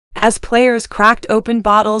as players cracked open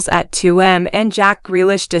bottles at 2am and Jack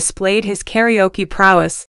Grealish displayed his karaoke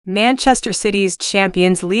prowess. Manchester City's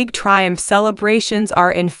Champions League triumph celebrations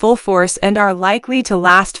are in full force and are likely to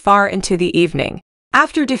last far into the evening.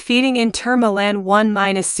 After defeating Inter Milan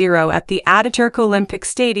 1-0 at the Ataturk Olympic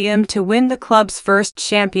Stadium to win the club's first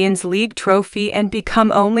Champions League trophy and become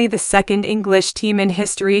only the second English team in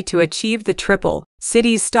history to achieve the triple,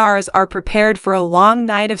 City's stars are prepared for a long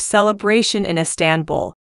night of celebration in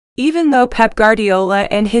Istanbul. Even though Pep Guardiola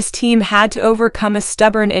and his team had to overcome a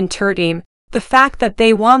stubborn Inter team, the fact that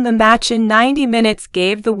they won the match in 90 minutes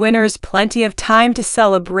gave the winners plenty of time to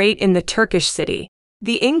celebrate in the Turkish city.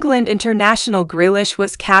 The England international Grealish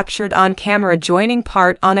was captured on camera joining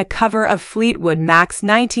part on a cover of Fleetwood Mac's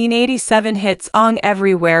 1987 hit song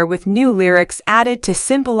Everywhere with new lyrics added to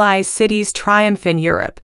symbolize City's triumph in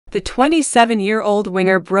Europe. The 27-year-old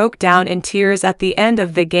winger broke down in tears at the end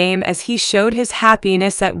of the game as he showed his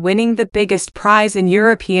happiness at winning the biggest prize in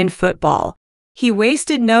European football. He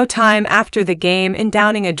wasted no time after the game in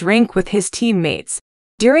downing a drink with his teammates.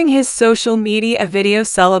 During his social media video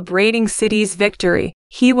celebrating City's victory,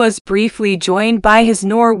 he was briefly joined by his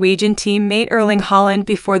Norwegian teammate Erling Haaland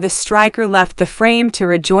before the striker left the frame to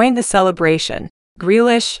rejoin the celebration.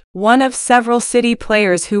 Grealish, one of several City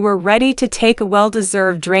players who were ready to take a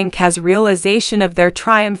well-deserved drink as realization of their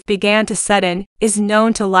triumph began to set in, is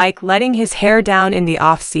known to like letting his hair down in the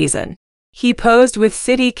off-season. He posed with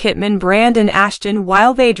City kitman Brandon Ashton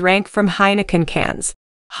while they drank from Heineken cans.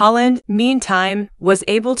 Haaland, meantime, was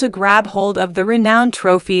able to grab hold of the renowned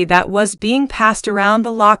trophy that was being passed around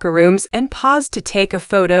the locker rooms and paused to take a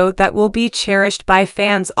photo that will be cherished by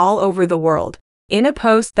fans all over the world. In a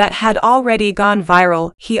post that had already gone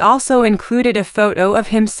viral, he also included a photo of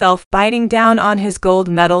himself biting down on his gold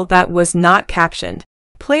medal that was not captioned.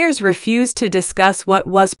 Players refused to discuss what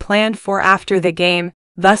was planned for after the game,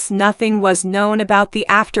 thus nothing was known about the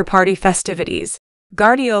after-party festivities.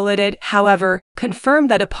 Guardiola did, however, confirm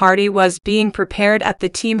that a party was being prepared at the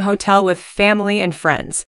team hotel with family and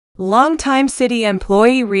friends. Longtime City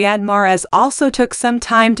employee Riyad Mahrez also took some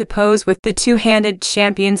time to pose with the two-handed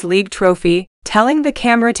Champions League trophy, telling the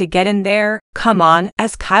camera to get in there, come on,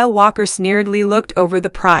 as Kyle Walker sneeredly looked over the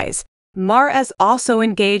prize. Mahrez also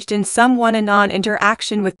engaged in some one-on-one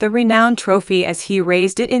interaction with the renowned trophy as he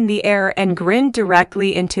raised it in the air and grinned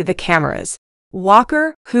directly into the cameras.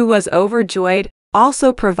 Walker, who was overjoyed,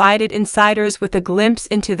 also provided insiders with a glimpse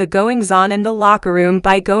into the goings-on in the locker room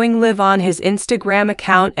by going live on his Instagram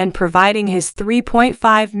account and providing his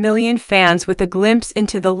 3.5 million fans with a glimpse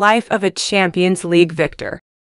into the life of a Champions League victor.